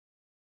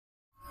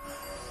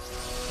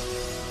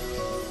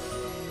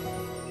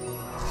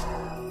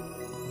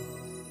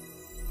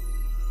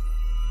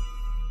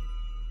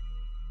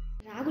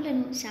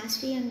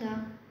శాస్త్రీయంగా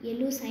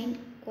ఎలుసైన్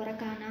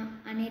కొరకానా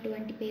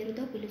అనేటువంటి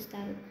పేరుతో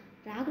పిలుస్తారు.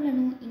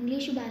 రాగులను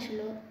ఇంగ్లీషు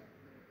భాషలో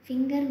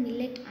ఫింగర్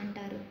మిల్లెట్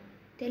అంటారు.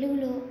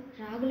 తెలుగులో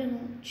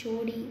రాగులను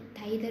చోడి,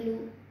 తైదలు,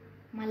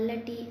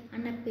 మల్లటి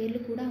అన్న పేర్లు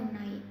కూడా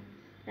ఉన్నాయి.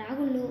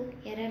 రాగుల్లో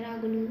ఎర్ర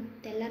రాగులు,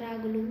 తెల్ల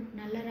రాగులు,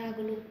 నల్ల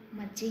రాగులు,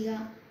 మజ్జిగ,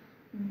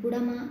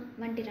 బుడమ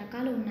వంటి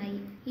రకాలు ఉన్నాయి.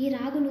 ఈ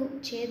రాగులు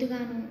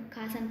చేదుగాను,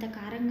 కాసంత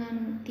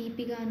కారంగాను,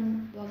 తీపిగాను,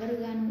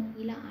 వగరుగాను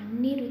ఇలా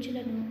అన్ని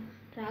రుచులను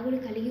రాగులు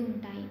కలిగి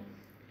ఉంటాయి.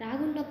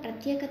 రాగుల్లో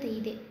ప్రత్యేకత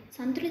ఇదే.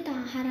 సంతులిత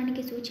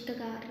ఆహారానికి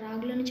సూచికగా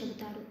రాగులను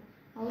చెబుతారు.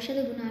 ఔషధ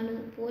గుణాలు,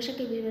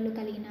 పోషక విలువలు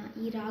కలిగిన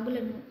ఈ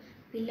రాగులను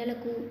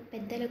పిల్లలకు,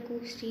 పెద్దలకు,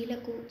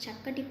 స్త్రీలకు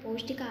చక్కటి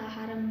పౌష్టిక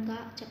ఆహారంగా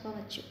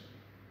చెప్పవచ్చు.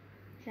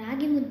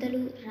 రాగి ముద్దలు,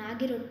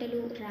 రాగి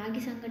రొట్టెలు, రాగి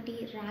సంగటి,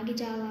 రాగి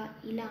జావ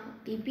ఇలా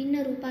విభిన్న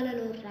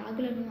రూపాలలో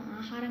రాగులను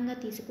ఆహారంగా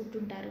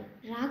తీసుకుంటుంటారు.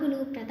 రాగులు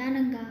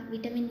ప్రధానంగా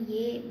విటమిన్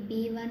ఏ,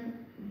 బి1,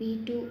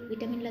 బి2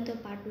 విటమిన్లతో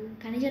పాటు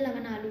ఖనిజ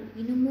లవణాలు,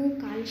 ఇనుము,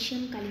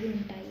 కాల్షియం కలిగి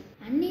ఉంటాయి.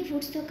 అన్ని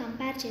ఫుడ్స్తో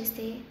కంపేర్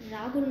చేస్తే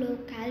రాగుల్లో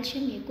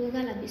కాల్షియం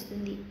ఎక్కువగా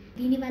లభిస్తుంది.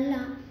 దీనివల్ల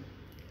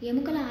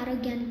ఎముకల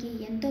ఆరోగ్యానికి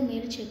ఎంతో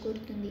మేలు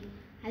చేకూరుతుంది.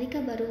 అధిక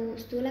బరువు,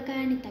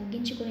 స్థూలకాయాన్ని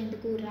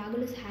తగ్గించుకునేందుకు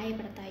రాగులు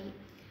సహాయపడతాయి.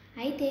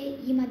 అయితే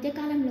ఈ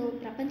మధ్యకాలంలో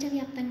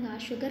ప్రపంచవ్యాప్తంగా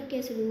షుగర్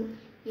కేసులు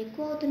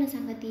ఎక్కువ అవుతున్న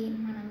సంగతి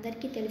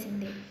మనందరికీ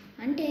తెలిసిందే.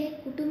 అంటే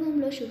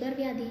కుటుంబంలో షుగర్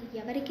వ్యాధి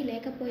ఎవరికి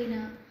లేకపోయినా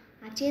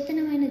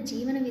అచేతనమైన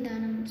జీవన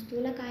విధానం,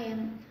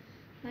 స్థూలకాయం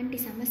వంటి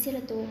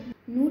సమస్యలతో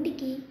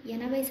 100కి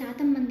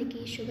 80%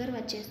 మందికి షుగర్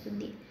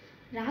వచ్చేస్తుంది.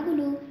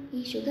 రాగులు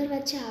ఈ షుగర్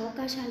వచ్చే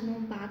అవకాశాలను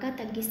బాగా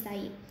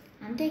తగ్గిస్తాయి.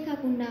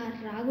 అంతేకాకుండా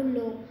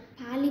రాగుల్లో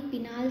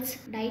పాలిఫినాల్స్,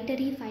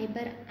 డైటరీ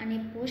ఫైబర్ అనే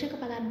పోషక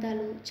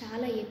పదార్థాలు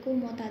చాలా ఎక్కువ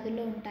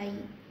మోతాదులో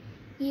ఉంటాయి.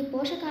 ఈ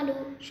పోషకాలు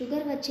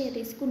షుగర్ వచ్చే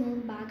రిస్కును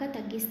బాగా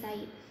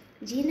తగ్గిస్తాయి.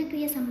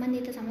 జీర్ణక్రియ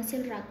సంబంధిత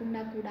సమస్యలు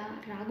రాకుండా కూడా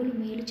రాగులు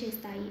మేలు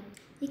చేస్తాయి.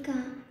 ఇక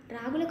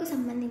రాగులకు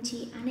సంబంధించి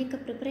అనేక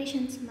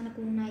ప్రిపరేషన్స్ మనకు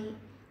ఉన్నాయి.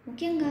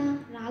 ముఖ్యంగా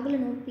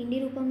రాగులను పిండి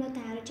రూపంలో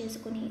తయారు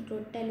చేసుకొని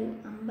రొట్టెలు,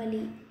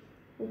 అంబలి,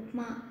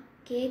 ఉప్మా,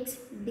 కేక్స్,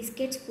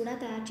 బిస్కెట్స్ కూడా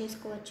తయారు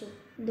చేసుకోవచ్చు.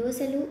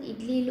 దోశలు,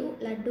 ఇడ్లీలు,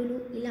 లడ్డూలు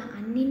ఇలా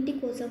అన్నింటి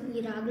కోసం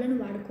ఈ రాగులను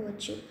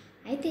వాడుకోవచ్చు.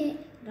 అయితే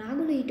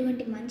రాగులు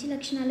ఇటువంటి మంచి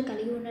లక్షణాలు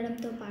కలిగి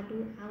ఉండడంతో పాటు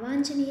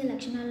అవాంఛనీయ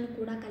లక్షణాలను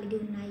కూడా కలిగి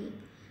ఉన్నాయి.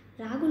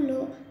 రాగుల్లో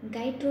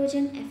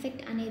గైట్రోజన్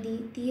ఎఫెక్ట్ అనేది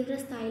తీవ్ర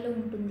స్థాయిలో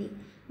ఉంటుంది.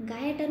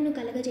 గయటర్ను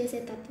కలగజేసే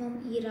తత్వం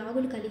ఈ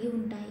రాగులు కలిగి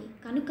ఉంటాయి.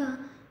 కనుక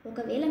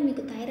ఒకవేళ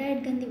మీకు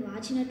థైరాయిడ్ గ్రంథి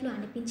వాచినట్లు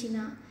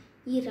అనిపించినా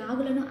ఈ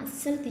రాగులను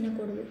అస్సలు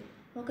తినకూడదు.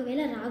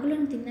 ఒకవేళ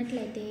రాగులను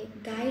తిన్నట్లయితే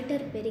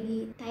గయటర్ పెరిగి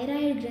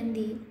థైరాయిడ్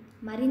గ్రంథి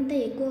మరింత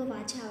ఎక్కువ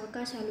వాచే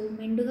అవకాశాలు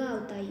మెండుగా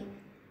అవుతాయి.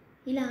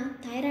 ఇలా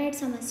థైరాయిడ్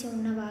సమస్య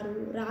ఉన్నవారు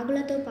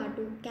రాగులతో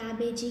పాటు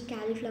క్యాబేజీ,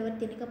 క్యాలీఫ్లవర్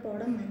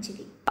తినకపోవడం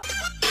మంచిది.